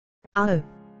Oh.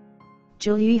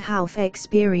 Julianne Hough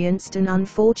experienced an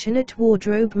unfortunate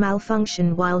wardrobe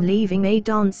malfunction while leaving a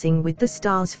Dancing with the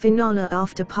Stars finale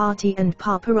after party and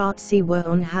paparazzi were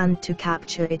on hand to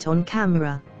capture it on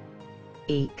camera.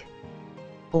 Eeek.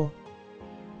 Or.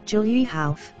 Julianne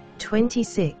Hough,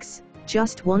 26,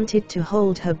 just wanted to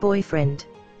hold her boyfriend,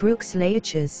 Brooks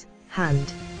Leach's,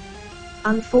 hand.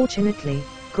 Unfortunately,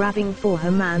 grabbing for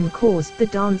her man caused the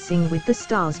Dancing with the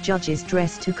Stars judge's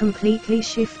dress to completely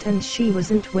shift and she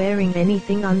wasn't wearing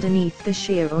anything underneath the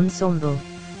sheer ensemble.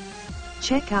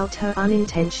 Check out her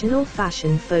unintentional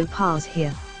fashion faux pas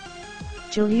here.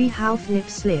 Julianne Hough nip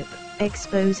slip,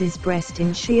 exposes breast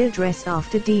in sheer dress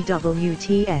after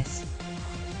DWTS.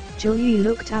 Julianne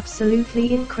looked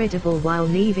absolutely incredible while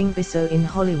leaving Bisso in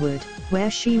Hollywood, where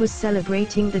she was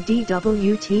celebrating the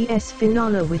DWTS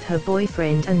finale with her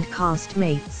boyfriend and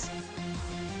castmates.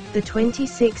 The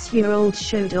 26-year-old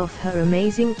showed off her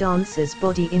amazing dancer's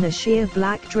body in a sheer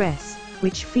black dress,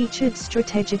 which featured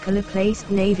strategically placed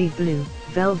navy blue,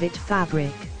 velvet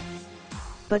fabric.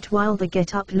 But while the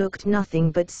get-up looked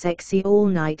nothing but sexy all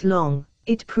night long,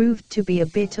 it proved to be a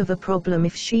bit of a problem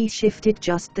if she shifted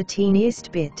just the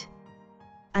teeniest bit.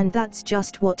 And that's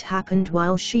just what happened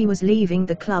while she was leaving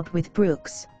the club with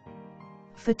Brooks.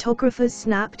 Photographers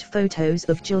snapped photos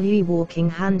of Julianne walking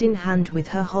hand in hand with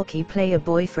her hockey player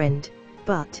boyfriend,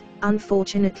 but,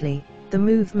 unfortunately, the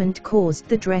movement caused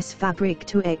the dress fabric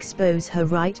to expose her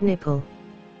right nipple.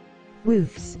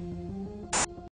 Whoops.